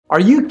Are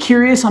you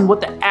curious on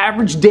what the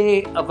average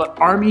day of an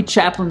Army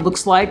chaplain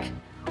looks like?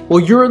 Well,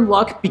 you're in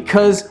luck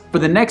because for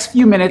the next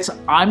few minutes,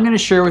 I'm going to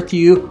share with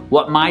you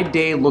what my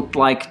day looked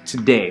like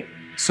today.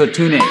 So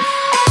tune in.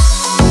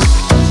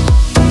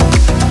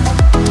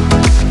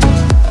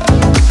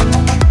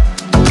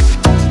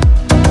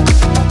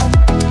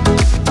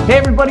 Hey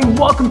everybody,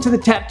 welcome to the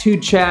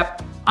Tattooed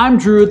Chap. I'm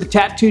Drew, the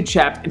Tattooed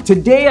Chap, and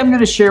today I'm going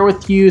to share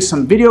with you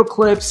some video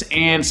clips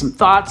and some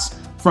thoughts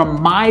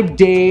from my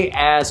day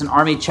as an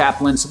Army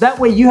chaplain, so that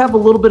way you have a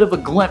little bit of a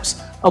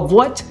glimpse of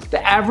what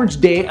the average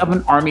day of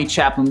an Army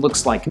chaplain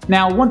looks like.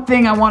 Now, one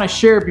thing I want to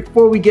share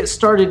before we get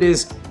started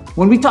is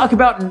when we talk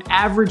about an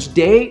average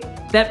day,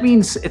 that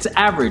means it's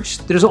average.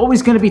 There's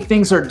always going to be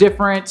things that are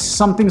different,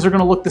 some things are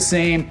going to look the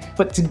same,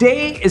 but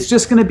today is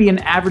just going to be an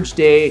average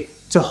day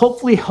to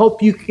hopefully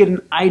help you get an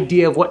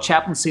idea of what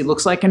chaplaincy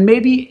looks like and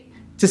maybe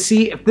to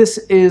see if this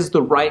is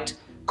the right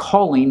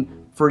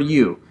calling for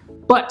you.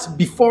 But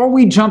before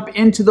we jump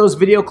into those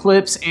video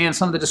clips and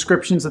some of the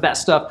descriptions of that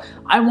stuff,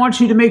 I want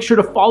you to make sure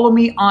to follow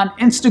me on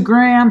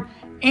Instagram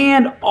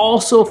and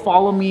also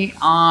follow me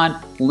on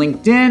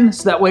LinkedIn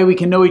so that way we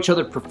can know each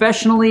other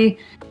professionally.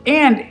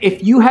 And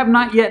if you have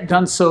not yet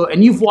done so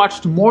and you've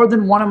watched more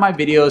than one of my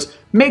videos,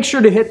 make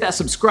sure to hit that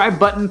subscribe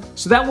button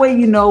so that way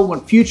you know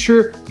when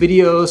future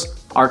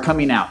videos are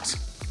coming out.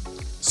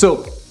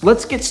 So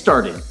let's get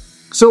started.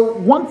 So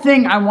one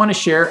thing I want to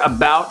share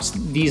about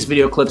these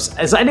video clips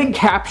is I didn't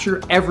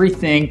capture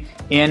everything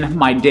in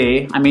my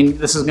day. I mean,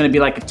 this is going to be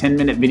like a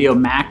 10-minute video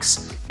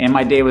max, and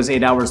my day was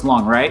 8 hours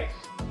long, right?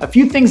 A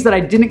few things that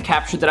I didn't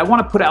capture that I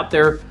want to put out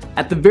there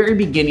at the very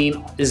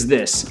beginning is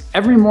this.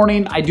 Every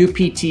morning I do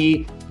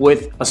PT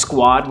with a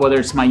squad, whether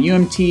it's my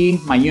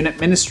UMT, my unit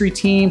ministry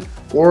team,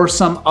 or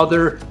some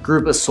other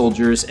group of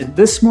soldiers. And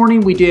this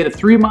morning we did a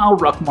 3-mile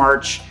ruck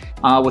march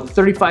with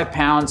 35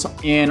 pounds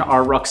in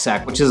our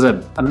rucksack, which is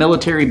a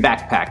military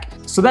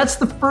backpack. So that's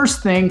the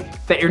first thing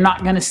that you're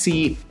not gonna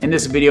see in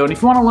this video. And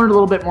if you wanna learn a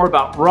little bit more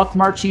about ruck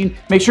marching,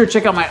 make sure to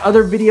check out my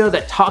other video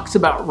that talks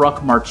about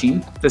ruck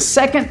marching. The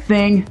second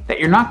thing that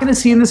you're not gonna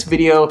see in this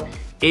video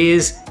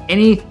is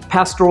any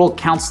pastoral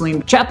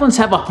counseling. Chaplains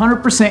have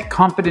 100%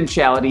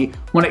 confidentiality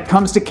when it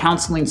comes to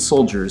counseling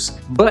soldiers.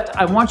 But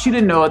I want you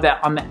to know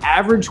that on the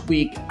average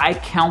week, I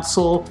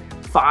counsel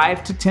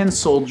 5 to 10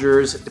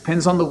 soldiers, it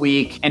depends on the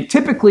week, and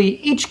typically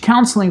each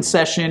counseling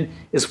session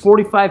is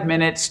 45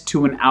 minutes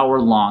to an hour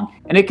long.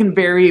 And it can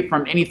vary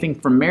from anything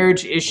from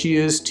marriage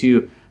issues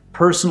to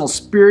personal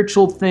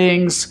spiritual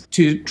things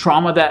to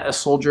trauma that a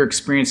soldier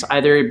experienced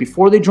either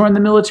before they joined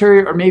the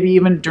military or maybe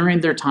even during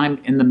their time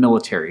in the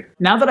military.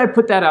 Now that I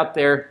put that out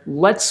there,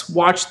 let's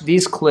watch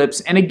these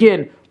clips. And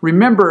again,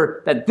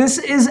 remember that this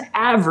is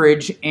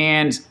average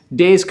and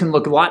days can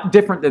look a lot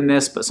different than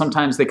this, but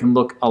sometimes they can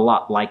look a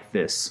lot like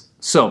this.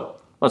 So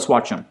let's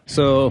watch them.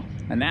 So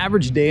an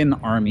average day in the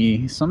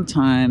Army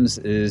sometimes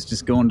is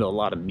just going to a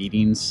lot of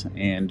meetings,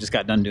 and just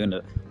got done doing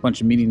a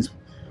bunch of meetings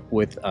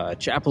with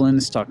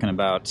chaplains talking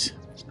about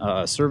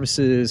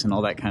services and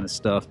all that kind of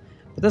stuff.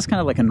 But that's kind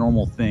of like a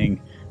normal thing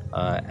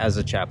as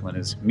a chaplain,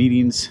 is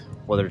meetings,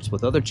 whether it's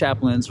with other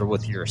chaplains or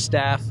with your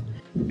staff.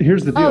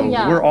 Here's the deal, Oh,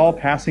 yeah. We're all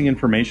passing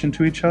information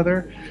to each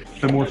other.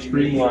 The more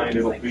streamlined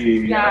it'll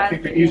be, Yeah. I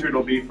think the easier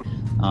it'll be.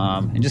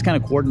 And just kind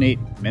of coordinate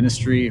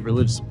ministry,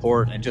 religious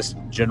support, and just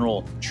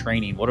general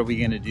training. What are we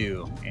going to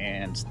do?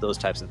 And those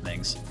types of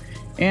things.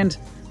 And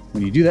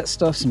when you do that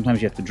stuff,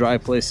 sometimes you have to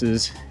drive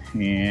places,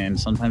 and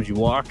sometimes you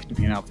walk,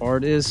 depending on how far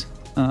it is.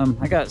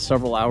 I got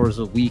several hours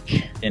a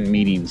week in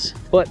meetings,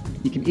 but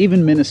you can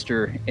even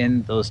minister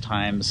in those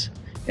times,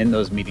 in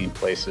those meeting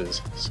places.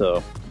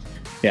 So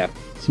yeah,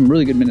 some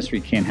really good ministry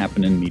can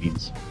happen in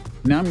meetings.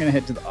 Now I'm gonna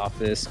head to the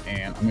office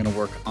and I'm gonna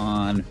work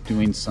on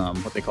doing some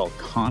what they call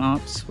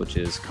ConOps, which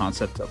is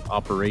concept of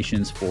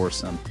operations for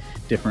some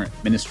different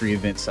ministry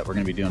events that we're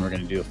gonna be doing. We're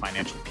gonna do a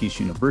Financial Peace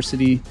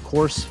University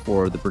course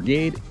for the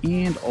brigade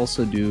and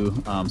also do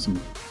some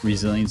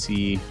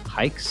resiliency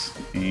hikes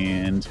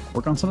and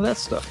work on some of that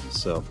stuff.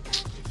 So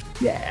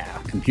yeah,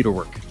 computer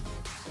work.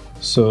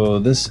 So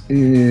this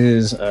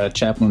is a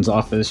chaplain's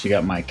office. You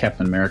got my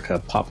Captain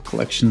America pop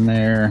collection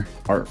there,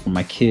 art for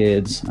my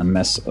kids, a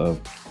mess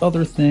of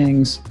other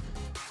things.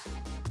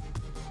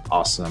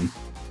 Awesome.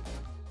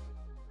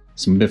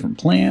 Some different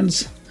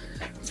plans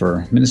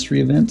for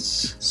ministry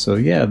events. So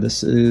yeah,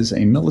 this is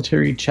a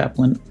military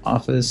chaplain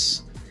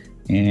office,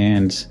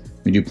 and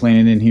we do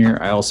planning in here.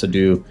 I also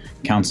do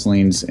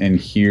counselings in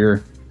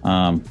here,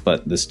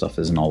 but this stuff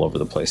isn't all over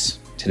the place.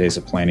 Today's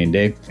a planning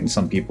day, and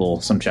some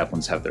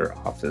chaplains have their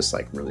office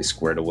like really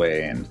squared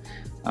away and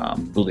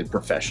really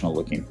professional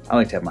looking. I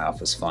like to have my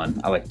office fun.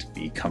 I like to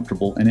be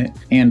comfortable in it.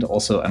 And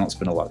also I don't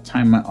spend a lot of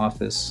time in my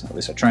office, at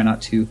least I try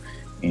not to.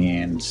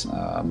 And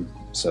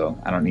so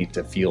I don't need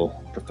to feel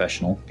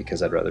professional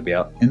because I'd rather be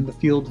out in the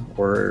field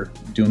or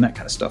doing that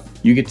kind of stuff.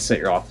 You get to set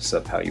your office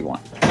up how you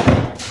want.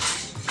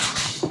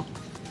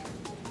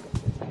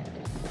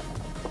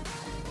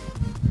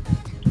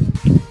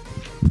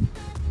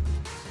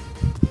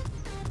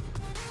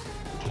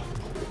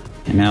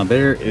 And now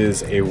there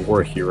is a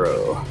war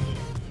hero.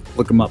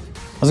 Look him up.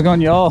 How's it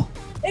going, y'all?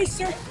 Hey,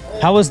 sir.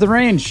 How was the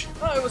range?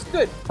 Oh, it was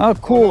good. Oh,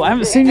 cool. I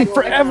haven't seen you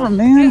forever,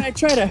 man. Yeah,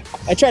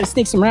 I try to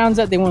sneak some rounds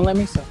out. They won't let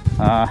me. So.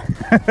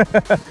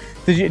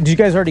 Did you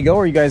guys already go,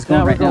 or are you guys going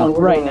No, right we're now?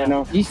 going right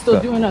now. You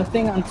still doing a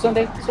thing on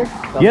Sunday, sir?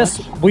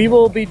 Yes, we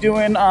will be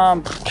doing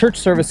church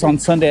service on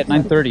Sunday at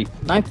 9:30.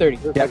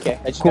 9:30. Yep. Okay,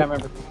 I just Cool. gotta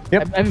remember.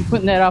 Yep. I've been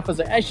putting that off. I was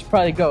like, I should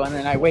probably go, and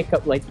then I wake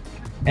up like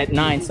at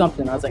 9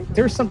 something. I was like,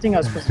 there's something I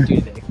was supposed to do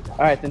today.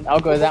 All right, then I'll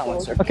go to that one,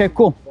 sir. Okay,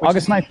 cool.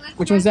 August 9th.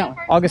 Which one's that one?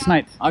 August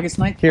 9th. August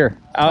 9th? Here.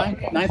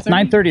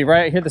 9:30? 9:30,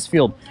 right here, this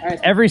field. All right.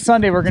 Every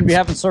Sunday, we're going to be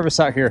having service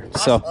out here.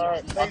 So,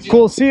 Right,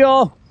 cool. See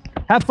y'all.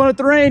 Have fun at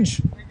the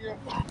range.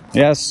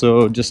 Yeah,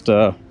 so just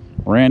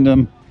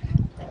random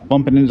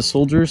bumping into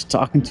soldiers,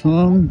 talking to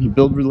them. You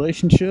build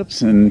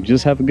relationships and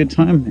just have a good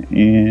time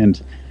and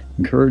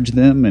encourage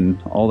them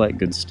and all that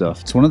good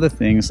stuff. It's one of the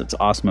things that's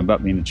awesome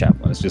about being a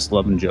chaplain. It's just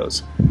loving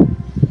Joes.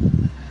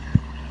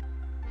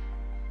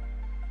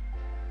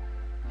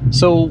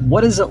 So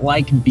what is it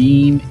like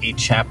being a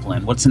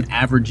chaplain? What's an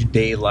average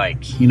day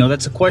like? You know,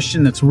 that's a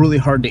question that's really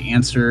hard to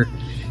answer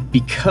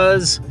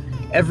because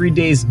every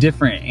day is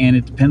different and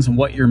it depends on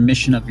what your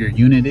mission of your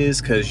unit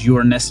is, because you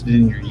are nested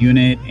in your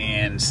unit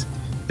and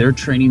their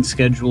training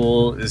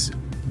schedule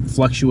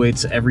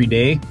fluctuates every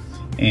day.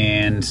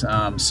 And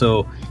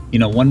so, you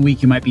know, one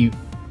week you might be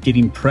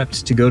getting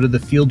prepped to go to the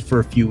field for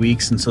a few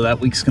weeks, and so that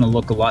week's going to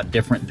look a lot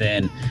different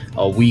than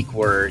a week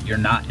where you're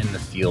not in the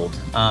field.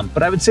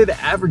 But I would say the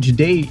average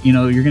day, you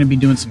know, you're going to be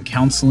doing some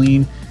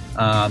counseling.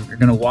 You're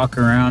going to walk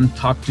around,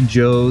 talk to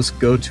Joes,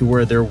 go to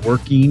where they're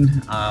working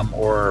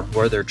or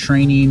where they're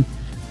training.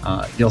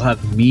 You'll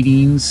have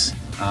meetings.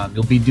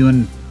 You'll be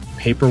doing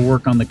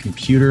paperwork on the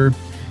computer.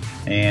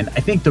 And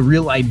I think the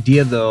real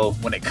idea, though,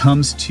 when it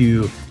comes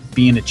to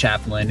being a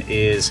chaplain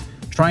is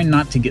trying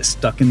not to get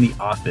stuck in the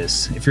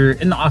office. If you're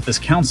in the office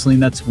counseling,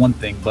 that's one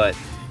thing, but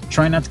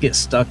try not to get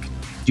stuck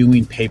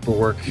doing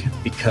paperwork,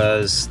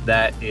 because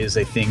that is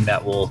a thing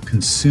that will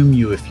consume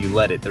you if you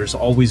let it. There's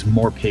always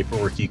more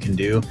paperwork you can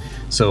do.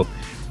 So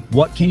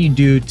what can you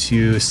do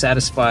to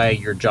satisfy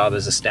your job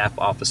as a staff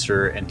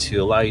officer and to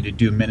allow you to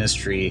do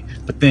ministry,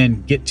 but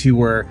then get to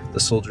where the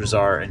soldiers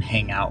are and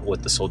hang out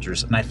with the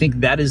soldiers? And I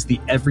think that is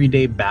the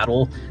everyday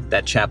battle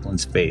that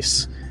chaplains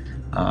face.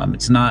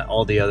 It's not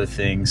all the other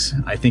things.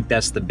 I think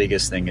that's the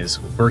biggest thing, is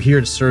we're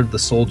here to serve the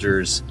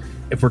soldiers.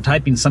 If we're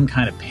typing some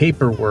kind of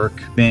paperwork,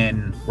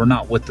 then we're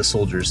not with the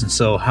soldiers. And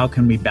so how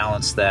can we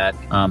balance that?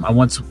 I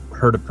once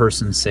heard a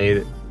person say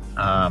that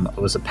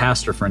it was a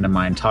pastor friend of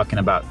mine talking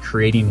about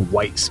creating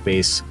white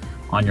space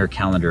on your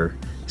calendar,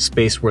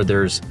 space where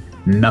there's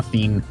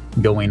nothing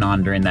going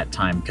on during that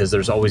time, because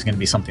there's always going to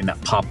be something that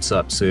pops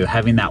up. So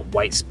having that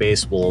white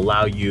space will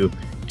allow you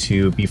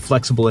to be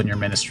flexible in your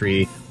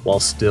ministry while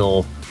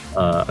still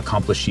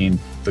accomplishing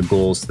the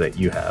goals that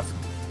you have.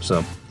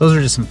 So those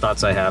are just some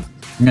thoughts I have.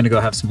 I'm gonna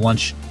go have some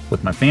lunch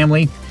with my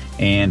family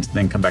and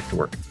then come back to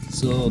work.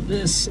 So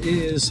this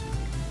is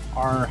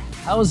our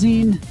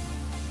housing.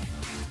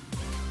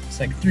 It's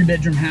like a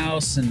 3-bedroom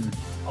house and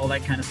all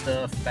that kind of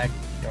stuff.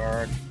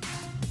 Backyard,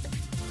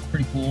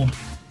 pretty cool,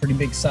 pretty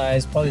big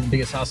size, probably the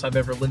biggest house I've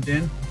ever lived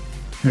in.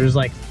 There's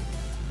like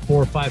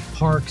 4 or 5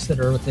 parks that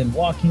are within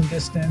walking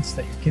distance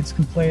that your kids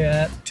can play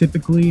at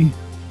typically,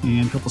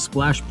 and a couple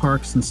splash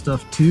parks and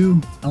stuff too.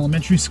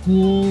 Elementary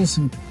schools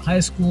and high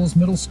schools,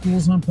 middle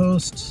schools on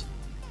post.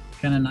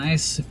 Kind of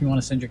nice if you want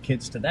to send your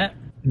kids to that.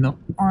 In the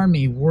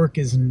Army, work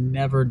is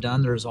never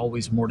done. There's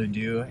always more to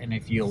do. And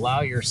if you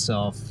allow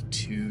yourself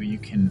to, you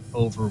can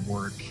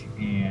overwork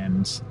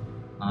and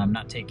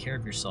not take care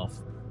of yourself.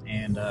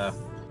 And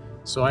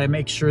so I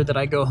make sure that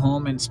I go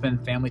home and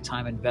spend family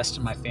time, invest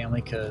in my family,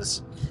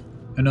 because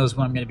who knows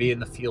when I'm going to be in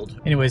the field.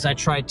 Anyways, I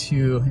try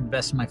to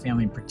invest in my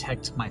family and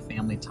protect my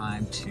family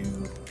time, to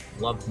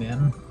love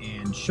them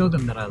and show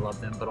them that I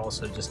love them, but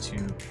also just to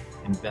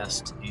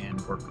invest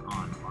and work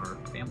on our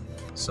family.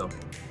 So,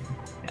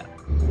 yeah.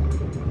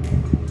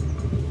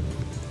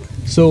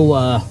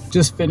 So,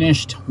 just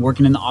finished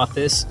working in the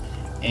office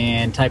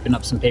and typing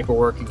up some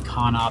paperwork and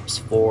con ops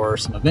for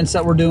some events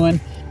that we're doing,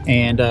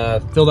 and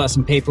filled out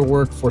some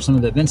paperwork for some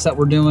of the events that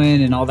we're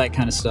doing and all that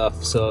kind of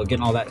stuff. So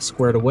getting all that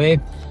squared away,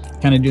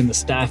 kind of doing the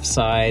staff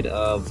side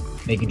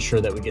of making sure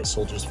that we get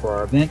soldiers for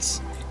our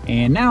events.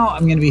 And now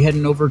I'm going to be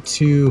heading over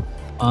to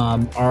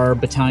our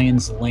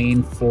battalion's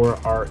lane for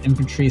our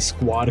infantry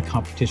squad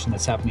competition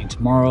that's happening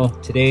tomorrow.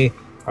 Today,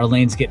 our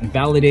lane's getting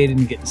validated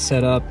and getting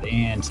set up,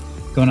 and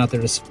going out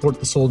there to support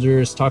the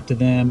soldiers, talk to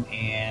them,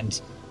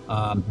 and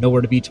know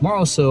where to be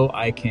tomorrow so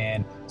I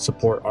can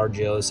support our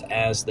Joes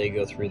as they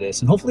go through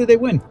this, and hopefully they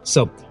win.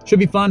 So should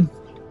be fun.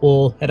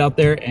 We'll head out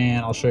there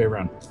and I'll show you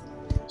around.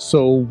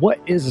 So what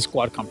is a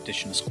squad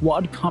competition? A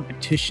squad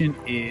competition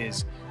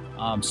is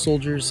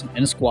soldiers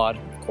in a squad,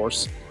 of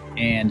course,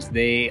 and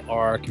they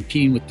are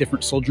competing with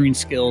different soldiering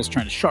skills,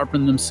 trying to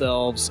sharpen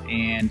themselves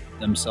and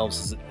themselves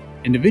as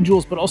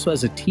individuals, but also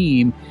as a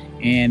team.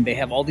 And they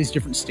have all these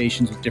different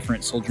stations with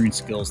different soldiering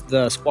skills.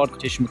 The squad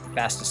competition with the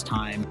fastest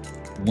time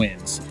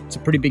wins. It's a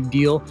pretty big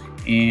deal,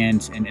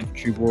 and in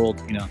infantry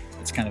world, you know,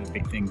 it's kind of a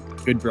big thing.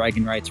 Good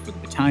bragging rights for the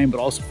battalion, but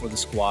also for the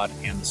squad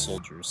and the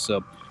soldiers.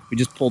 So we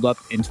just pulled up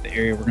into the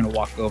area. We're gonna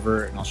walk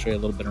over and I'll show you a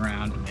little bit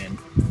around, and then,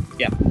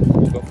 yeah,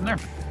 we'll go from there.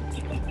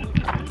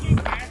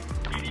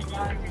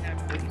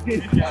 There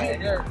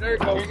you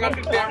go. We got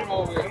the camera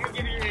over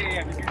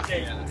here.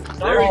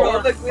 There you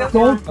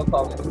go. No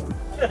problem.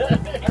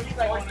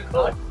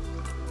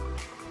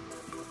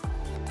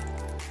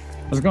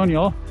 How's it going,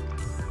 y'all?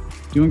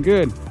 Doing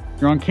good.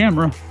 You're on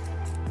camera.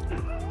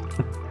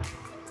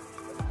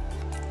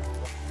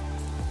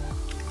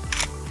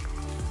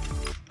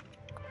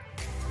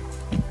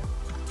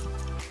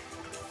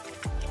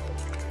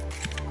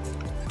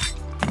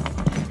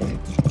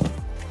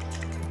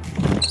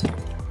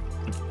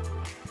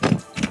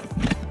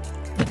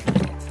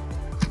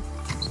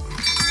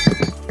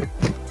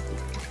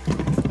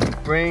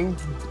 Spring,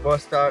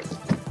 bus stock,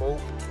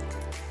 bolt,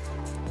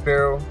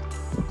 barrel,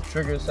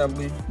 trigger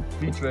assembly,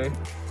 B-tray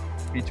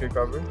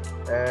cover,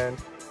 and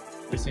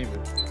receiver.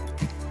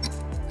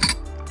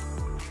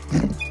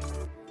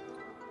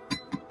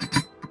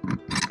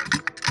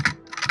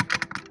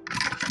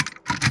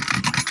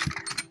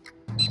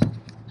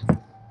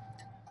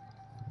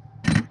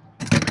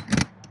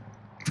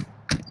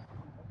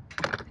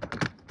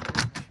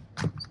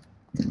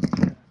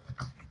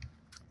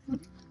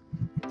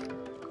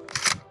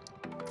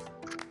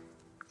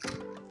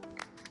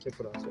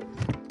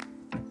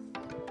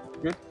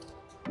 Good?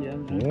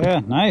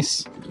 Yeah,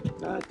 nice.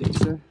 I think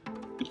so.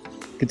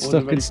 Good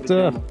stuff, good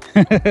stuff.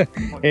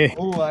 Hey.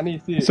 Oh, I need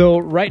to see it. So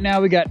right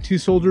now we got 2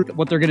 soldiers.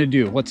 What they're gonna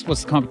do? What's the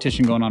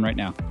competition going on right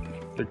now?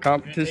 The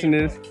competition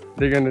is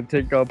they're gonna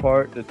take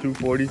apart the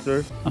 240,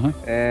 sir,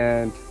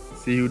 and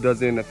see who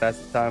does it in the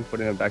fastest time,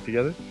 putting them back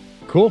together.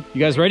 Cool. You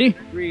guys ready?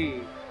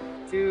 3,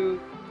 2,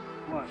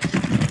 1.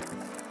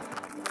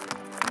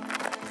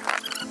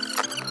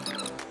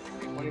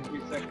 23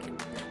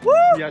 seconds. Woo!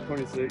 Yeah,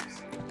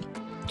 26.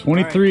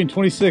 23 and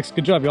 26.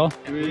 Good job, y'all.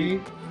 3,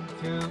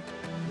 2,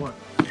 1.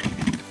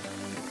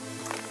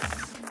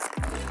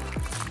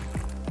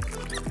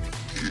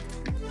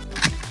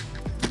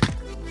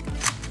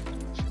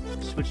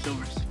 Switched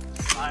over.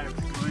 5,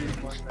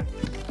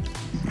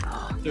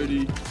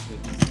 30.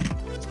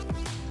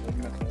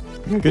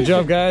 Good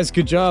job, guys.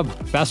 Good job.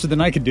 Faster than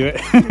I could do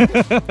it.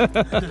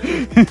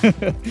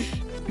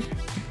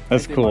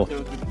 That's cool.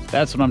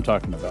 That's what I'm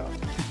talking about.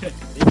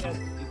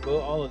 Go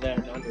all of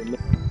that under.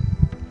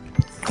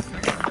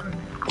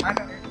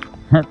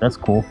 That's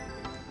cool.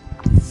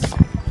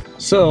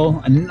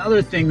 So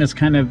another thing that's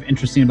kind of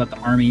interesting about the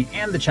Army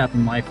and the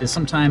chaplain life is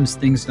sometimes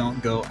things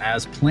don't go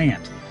as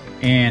planned.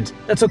 And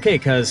that's okay,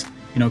 because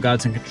you know,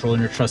 God's in control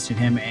and you're trusting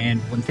Him.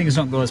 And when things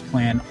don't go as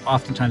planned,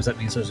 oftentimes that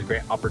means there's a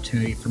great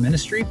opportunity for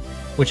ministry,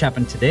 which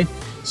happened today.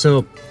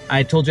 So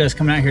I told you I was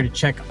coming out here to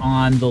check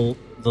on the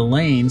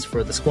lanes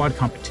for the squad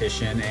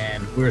competition,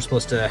 and we were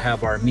supposed to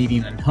have our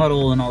meeting and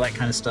huddle and all that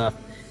kind of stuff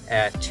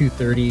at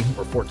 2:30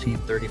 or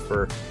 14:30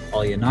 for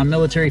all you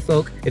non-military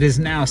folk. It is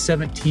now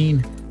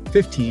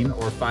 17:15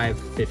 or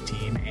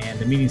 5:15, and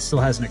the meeting still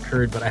hasn't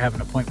occurred, but I have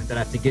an appointment that I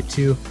have to get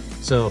to.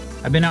 So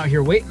I've been out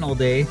here waiting all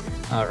day,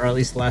 or at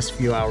least the last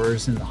few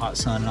hours in the hot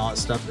sun and all that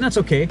stuff, and that's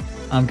okay,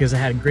 because I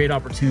had a great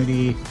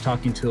opportunity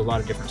talking to a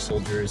lot of different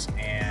soldiers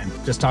and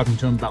just talking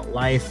to them about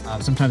life.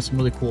 Sometimes some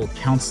really cool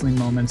counseling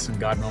moments and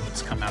God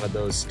moments come out of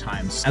those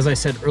times. As I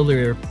said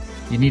earlier,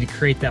 you need to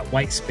create that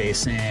white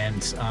space,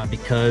 and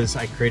because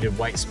I created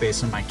white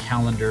space on my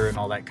calendar and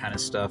all that kind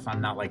of stuff,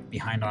 I'm not like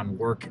behind on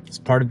work. It's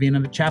part of being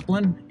a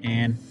chaplain,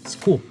 and it's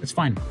cool, it's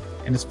fine,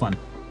 and it's fun.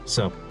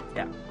 So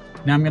yeah,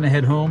 now I'm gonna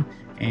head home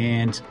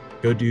and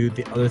go do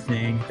the other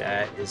thing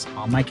that is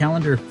on my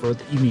calendar for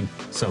the evening.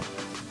 So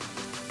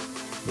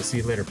we'll see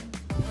you later.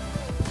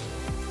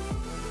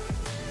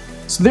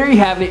 So there you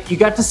have it. You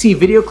got to see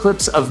video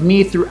clips of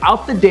me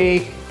throughout the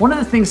day. One of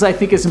the things I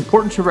think is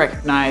important to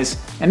recognize,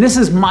 and this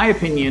is my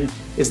opinion,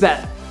 is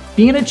that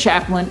being a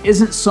chaplain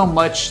isn't so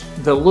much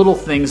the little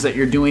things that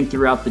you're doing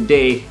throughout the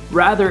day,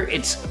 rather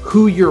it's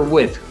who you're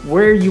with,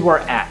 where you are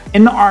at.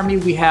 In the Army,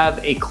 we have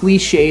a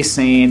cliche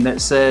saying that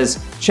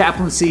says,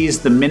 chaplaincy is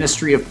the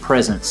ministry of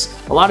presence.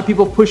 A lot of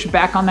people push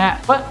back on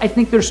that, but I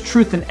think there's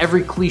truth in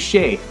every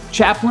cliche.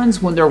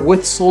 Chaplains, when they're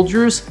with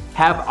soldiers,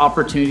 have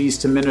opportunities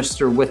to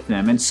minister with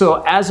them. And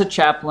so as a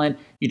chaplain,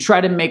 you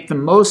try to make the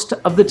most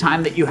of the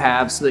time that you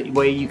have so that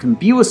way you can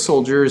be with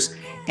soldiers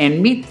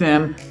and meet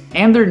them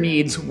and their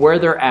needs where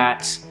they're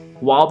at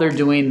while they're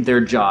doing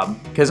their job.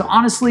 Because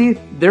honestly,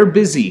 they're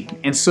busy.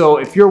 And so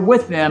if you're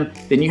with them,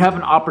 then you have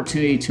an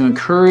opportunity to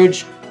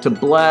encourage, to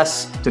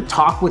bless, to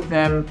talk with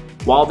them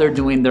while they're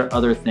doing their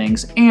other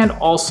things. And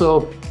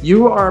also,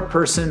 you are a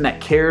person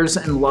that cares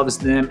and loves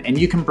them, and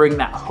you can bring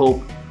that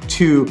hope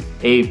to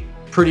a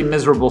pretty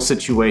miserable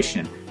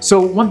situation.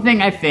 So one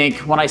thing I think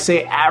when I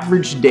say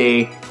average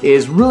day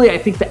is really, I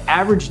think the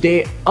average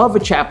day of a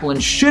chaplain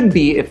should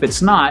be, if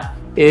it's not,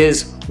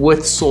 is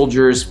with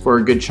soldiers for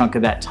a good chunk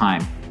of that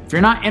time. If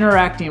you're not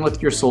interacting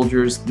with your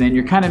soldiers, then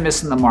you're kind of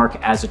missing the mark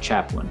as a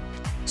chaplain.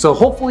 So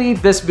hopefully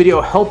this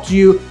video helped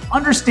you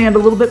understand a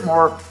little bit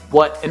more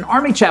what an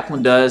Army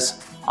chaplain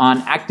does on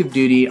active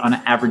duty on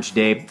an average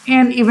day.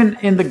 And even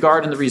in the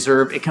Guard and the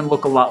Reserve, it can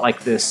look a lot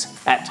like this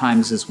at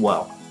times as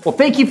well. Well,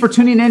 thank you for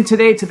tuning in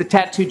today to the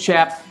Tattooed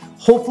Chap.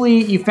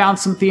 Hopefully you found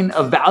something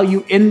of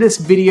value in this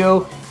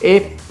video.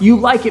 If you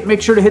like it,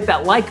 make sure to hit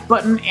that like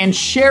button and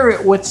share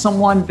it with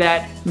someone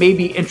that may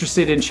be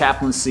interested in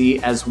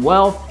chaplaincy as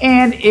well.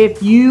 And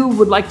if you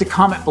would like to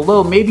comment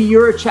below, maybe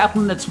you're a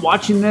chaplain that's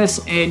watching this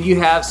and you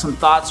have some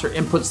thoughts or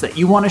inputs that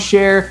you want to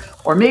share,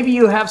 or maybe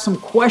you have some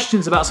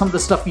questions about some of the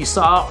stuff you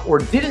saw or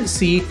didn't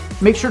see,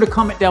 make sure to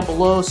comment down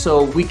below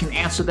so we can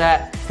answer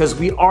that, because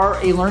we are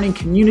a learning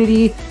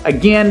community.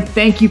 Again,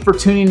 thank you for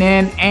tuning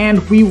in,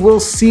 and we will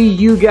see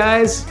you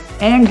guys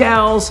and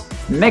gals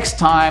next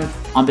time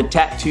on the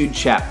Tattooed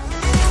Chap.